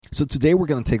So today we're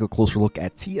going to take a closer look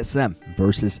at TSM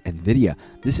versus NVIDIA.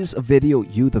 This is a video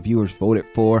you, the viewers, voted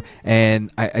for,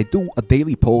 and I do a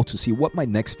daily poll to see what my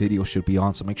next video should be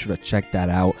on, so make sure to check that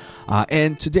out.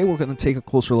 And today we're going to take a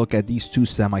closer look at these two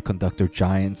semiconductor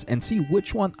giants and see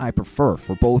which one I prefer.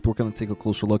 For both, we're going to take a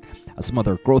closer look at some of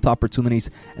their growth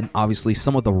opportunities and obviously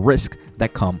some of the risk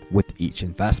that come with each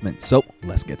investment. So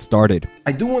let's get started.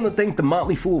 I do want to thank The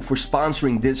Motley Fool for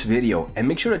sponsoring this video, and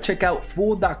make sure to check out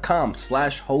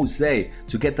fool.com/Jose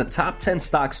to get the top 10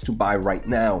 stocks to buy right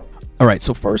now. All right,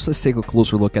 so first let's take a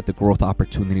closer look at the growth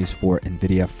opportunities for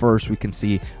NVIDIA. First, we can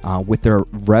see with their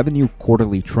revenue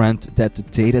quarterly trend that the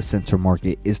data center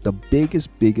market is the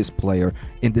biggest player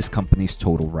in this company's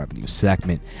total revenue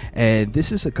segment. And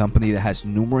this is a company that has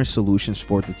numerous solutions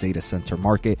for the data center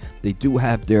market. They do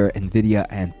have their NVIDIA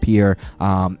Ampere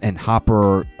and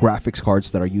Hopper graphics cards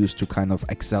that are used to kind of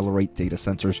accelerate data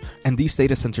centers. And these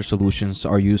data center solutions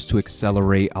are used to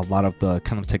accelerate a lot of the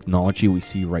kind of technology we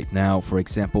see right now. For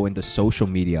example, in the social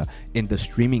media, in the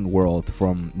streaming world,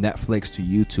 from Netflix to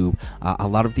YouTube, a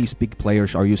lot of these big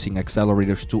players are using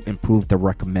accelerators to improve the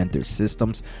recommender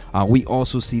systems. We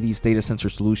also see these data center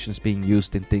solutions being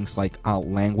used in things like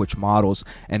language models,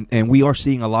 and we are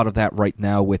seeing a lot of that right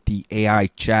now with the AI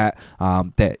chat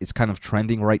that is kind of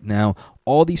trending right now.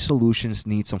 All these solutions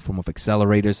need some form of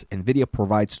accelerators. NVIDIA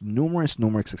provides numerous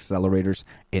accelerators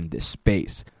in this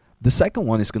space. The second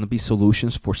one is going to be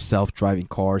solutions for self-driving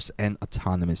cars and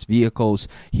autonomous vehicles.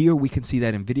 Here we can see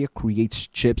that NVIDIA creates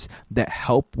chips that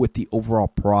help with the overall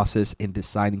process in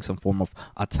designing some form of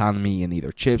autonomy in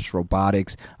either chips,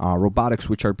 robotics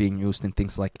which are being used in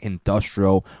things like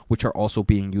industrial, which are also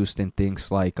being used in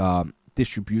things like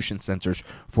distribution centers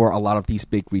for a lot of these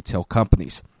big retail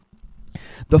companies.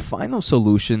 The final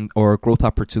solution or growth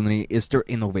opportunity is their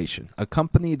innovation. A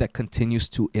company that continues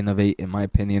to innovate, in my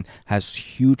opinion, has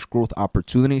huge growth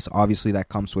opportunities. Obviously, that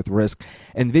comes with risk.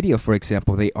 NVIDIA, for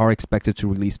example, they are expected to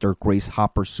release their Grace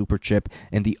Hopper Superchip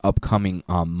in the upcoming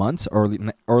months,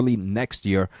 early next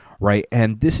year, right?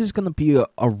 And this is going to be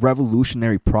a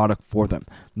revolutionary product for them.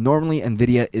 Normally,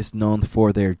 NVIDIA is known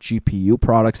for their GPU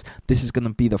products. This is going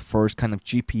to be the first kind of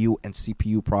GPU and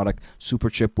CPU product,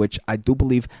 Superchip, which I do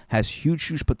believe has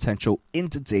huge potential in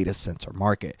the data center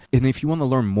market. And if you want to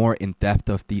learn more in depth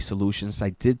of these solutions, I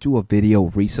did do a video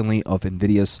recently of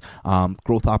NVIDIA's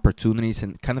growth opportunities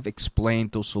and kind of explain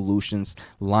those solutions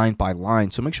line by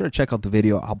line. So make sure to check out the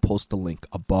video. I'll post the link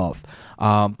above.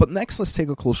 But next, let's take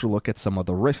a closer look at some of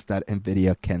the risks that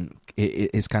NVIDIA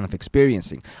is kind of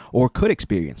experiencing or could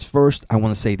experience. First, I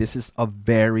want to say this is a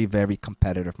very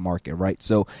competitive market, right?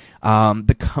 So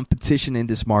the competition in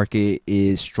this market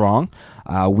is strong.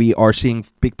 We are seeing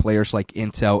big players like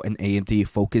Intel and AMD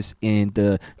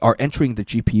are entering the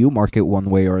GPU market one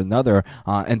way or another,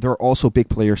 and there are also big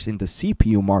players in the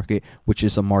CPU market, which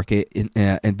is a market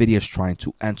NVIDIA is trying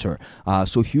to enter.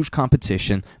 So huge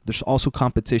competition. There's also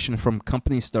competition from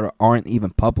companies that aren't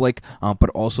even public, but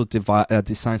also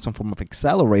design some form of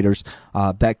accelerators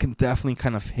that can definitely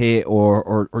kind of hit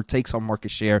or take some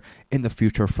market share in the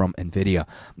future from NVIDIA.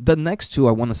 The next two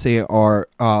I want to say are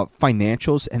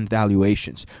financials and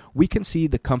valuations. We can see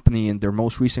the company in their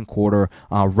most recent quarter,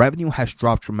 revenue has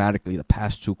dropped dramatically the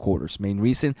past 2 quarters. Main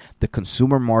reason, the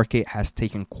consumer market has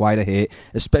taken quite a hit,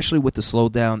 especially with the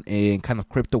slowdown in kind of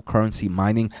cryptocurrency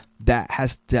mining. That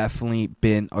has definitely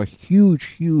been a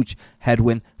huge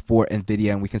headwind for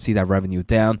NVIDIA, and we can see that revenue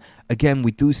down. Again,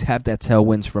 we do have that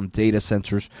tailwinds from data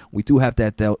centers. We do have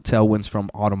that tailwinds from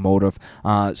automotive.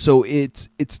 So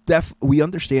we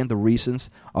understand the reasons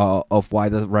of why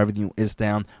the revenue is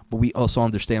down, but we also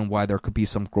understand why there could be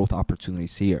some growth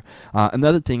opportunities here.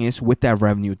 Another thing is, with that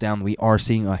revenue down, we are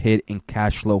seeing a hit in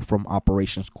cash flow from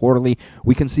operations quarterly.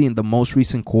 We can see in the most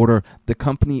recent quarter, the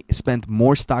company spent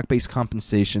more stock-based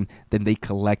compensation than they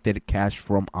collected cash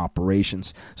from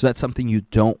operations. So that's something you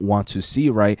don't want to see,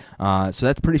 right? So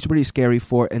that's pretty scary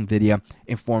for NVIDIA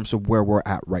in forms of where we're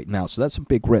at right now. So that's a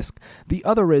big risk. The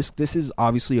other risk, this is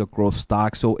obviously a growth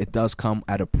stock, so it does come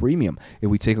at a premium. If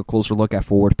we take a closer look at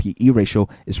forward PE ratio,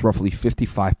 it's roughly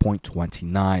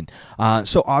 55.29.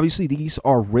 So obviously these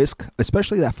are risk,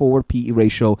 especially that forward PE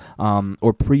ratio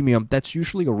or premium. That's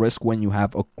usually a risk when you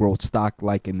have a growth stock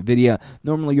like NVIDIA.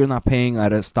 Normally you're not paying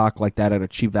at a stock like that at a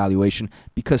cheap valuation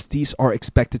because these are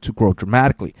expected to grow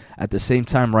dramatically. At the same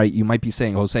time, right, you might be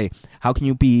saying, Jose, how can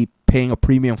you be paying a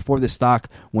premium for this stock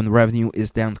when the revenue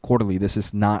is down quarterly? This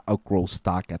is not a growth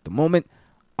stock at the moment.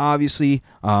 Obviously,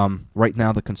 right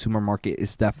now the consumer market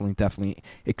is definitely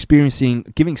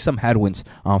giving some headwinds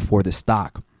for this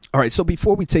stock. All right, so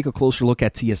before we take a closer look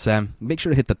at TSM, make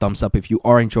sure to hit the thumbs up if you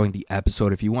are enjoying the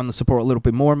episode. If you want to support a little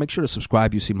bit more, make sure to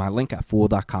subscribe. You see my link at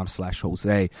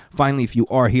fool.com/Jose. Finally, if you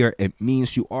are here, it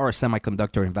means you are a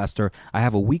semiconductor investor. I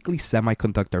have a weekly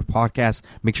semiconductor podcast.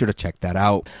 Make sure to check that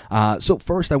out. So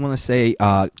first, I want to say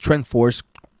TrendForce.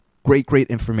 Great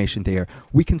information there.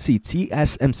 We can see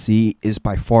TSMC is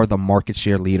by far the market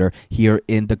share leader here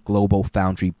in the global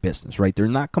foundry business, right? They're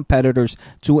not competitors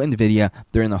to NVIDIA.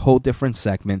 They're in a whole different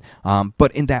segment.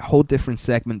 But in that whole different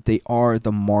segment, they are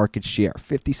the market share,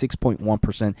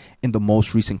 56.1% in the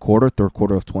most recent quarter, third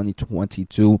quarter of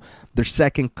 2022. Their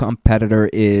second competitor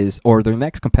their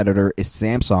next competitor is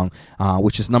Samsung,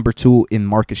 which is number 2 in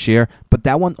market share. But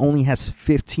that one only has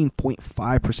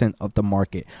 15.5% of the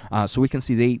market. So we can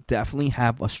see they definitely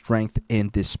have a strength in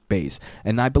this space.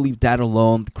 And I believe that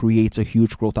alone creates a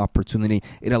huge growth opportunity.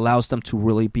 It allows them to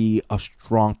really be a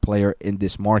strong player in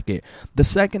this market. The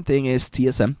second thing is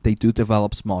TSM. They do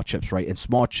develop small chips, right? And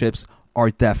small chips are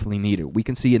definitely needed. We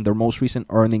can see in their most recent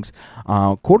earnings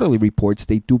quarterly reports,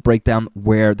 they do break down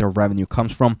where their revenue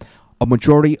comes from. A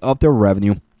majority of their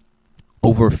revenue,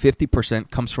 over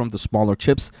 50%, comes from the smaller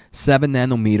chips, 7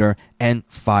 nanometer and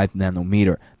 5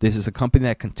 nanometer. This is a company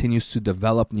that continues to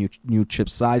develop new chip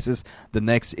sizes. The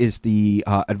next is the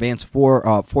advanced 4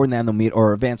 nanometer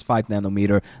or advanced 5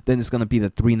 nanometer. Then it's going to be the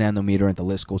 3 nanometer, and the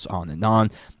list goes on and on.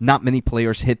 Not many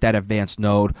players hit that advanced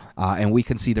node, and we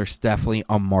can see there's definitely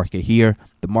a market here.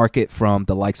 The market from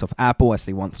the likes of Apple, as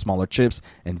they want smaller chips,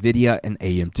 NVIDIA, and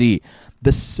AMD.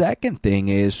 The second thing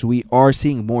is we are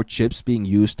seeing more chips being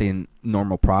used in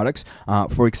normal products.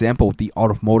 For example, the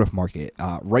automotive market.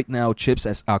 Right now, chips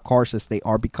as cars, as they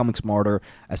are becoming smarter,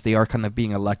 as they are kind of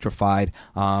being electrified,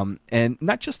 and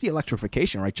not just the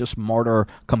electrification, right? Just smarter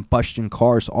combustion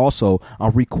cars also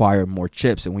require more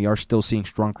chips, and we are still seeing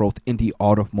strong growth in the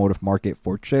automotive market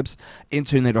for chips.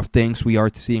 Internet of Things, we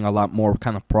are seeing a lot more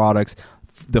kind of products.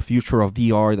 The future of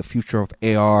VR, the future of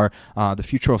AR, the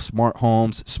future of smart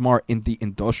homes, smart in the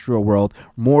industrial world.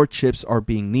 More chips are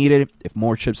being needed. If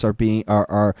more chips are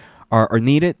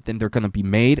needed, then they're going to be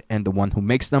made, and the one who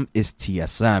makes them is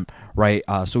TSM, right?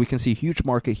 So we can see a huge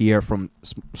market here from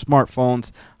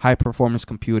smartphones, high performance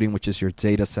computing, which is your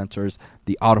data centers,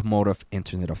 the automotive,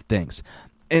 Internet of Things.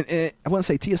 And I want to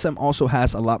say TSM also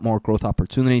has a lot more growth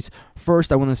opportunities.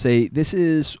 First, I want to say this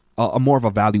is a more of a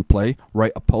value play,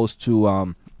 right, opposed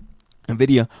to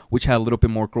NVIDIA, which had a little bit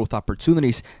more growth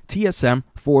opportunities. TSM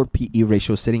forward PE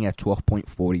ratio sitting at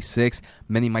 12.46.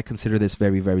 Many might consider this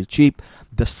very, very cheap.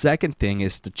 The second thing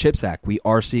is the CHIPS Act. We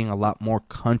are seeing a lot more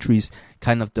countries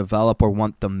kind of develop or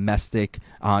want domestic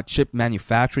chip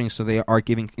manufacturing, so they are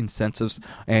giving incentives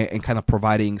and kind of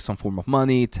providing some form of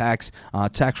money, tax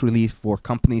relief for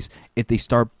companies if they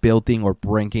start building or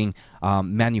bringing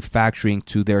manufacturing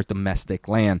to their domestic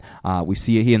land. We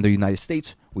see it here in the United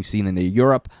States. We've seen in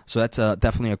Europe, so that's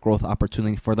definitely a growth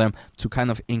opportunity for them to kind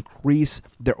of increase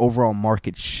their overall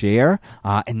market share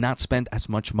and not spend as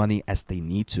much money as they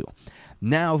need to.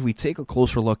 Now, if we take a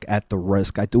closer look at the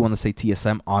risk, I do want to say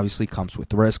TSM obviously comes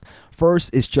with risk.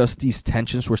 First is just these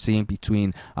tensions we're seeing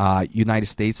between United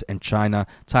States and China.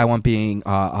 Taiwan being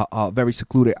a very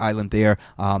secluded island there,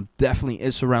 definitely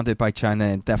is surrounded by China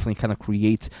and definitely kind of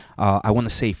creates, I want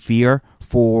to say, fear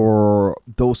for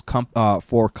those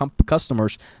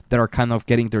customers that are kind of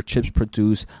getting their chips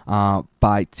produced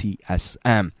by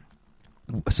TSM.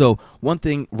 So one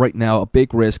thing right now, a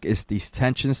big risk is these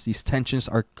tensions. These tensions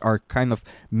are kind of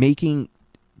making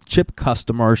chip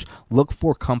customers look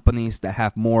for companies that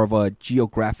have more of a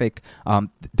geographic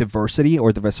diversity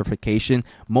or diversification.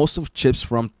 Most of chips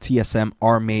from TSM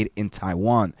are made in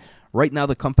Taiwan. Right now,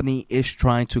 the company is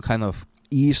trying to kind of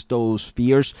ease those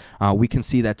fears. We can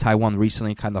see that Taiwan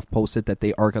recently kind of posted that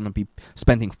they are going to be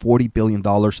spending $40 billion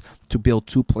to build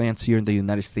 2 plants here in the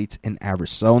United States in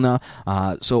Arizona.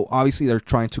 So obviously they're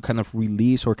trying to kind of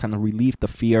release or kind of relieve the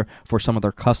fear for some of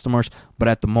their customers. But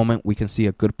at the moment, we can see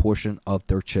a good portion of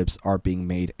their chips are being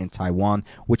made in Taiwan,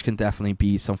 which can definitely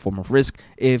be some form of risk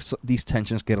if these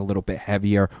tensions get a little bit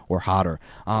heavier or hotter.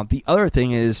 The other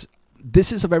thing is,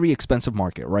 this is a very expensive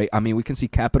market, right? I mean, we can see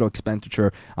capital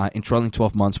expenditure in trailing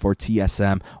 12 months for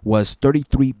TSM was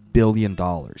 $33 billion.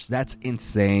 That's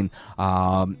insane.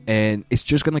 And it's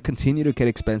just going to continue to get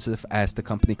expensive as the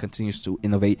company continues to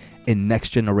innovate in next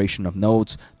generation of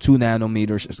nodes. 2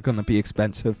 nanometers is going to be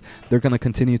expensive. They're going to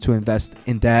continue to invest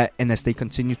in that. And as they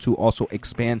continue to also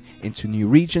expand into new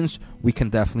regions, we can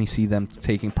definitely see them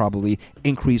probably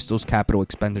increase those capital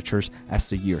expenditures as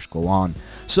the years go on.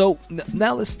 So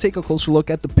now let's take a closer look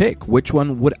at the pick. Which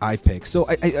one would I pick? So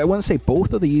I want to say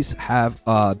both of these have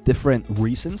different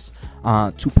reasons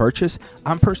to purchase.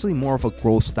 I'm personally more of a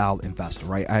growth style investor,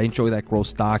 right? I enjoy that growth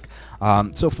stock.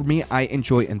 So for me, I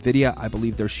enjoy NVIDIA. I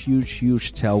believe there's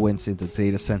huge tailwinds into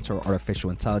data center, artificial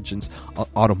intelligence,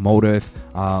 automotive,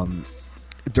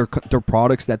 their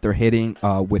products that they're hitting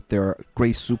with their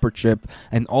great super chip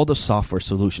and all the software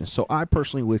solutions. So I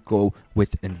personally would go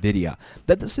with NVIDIA.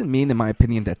 That doesn't mean, in my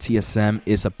opinion, that TSM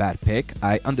is a bad pick.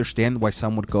 I understand why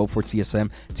some would go for TSM.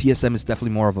 TSM is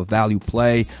definitely more of a value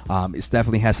play. It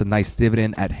definitely has a nice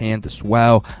dividend at hand as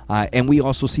well. And we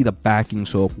also see the backing,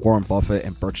 so Warren Buffett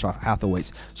and Berkshire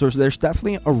Hathaways. So there's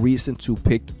definitely a reason to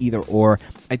pick either or.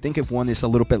 I think if one is a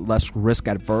little bit less risk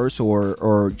adverse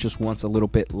or just wants a little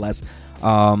bit less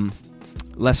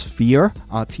fear,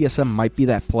 TSM might be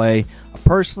that play.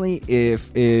 Personally,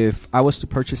 if I was to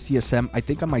purchase TSM, I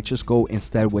think I might just go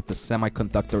instead with the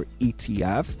semiconductor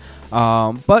ETF.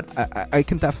 But I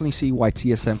can definitely see why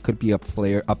TSM could be a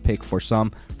pick for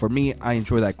some. For me, I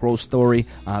enjoy that growth story,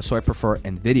 so I prefer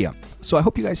NVIDIA. So I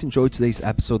hope you guys enjoyed today's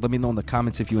episode. Let me know in the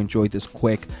comments if you enjoyed this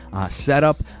quick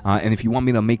setup. And if you want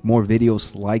me to make more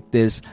videos like this,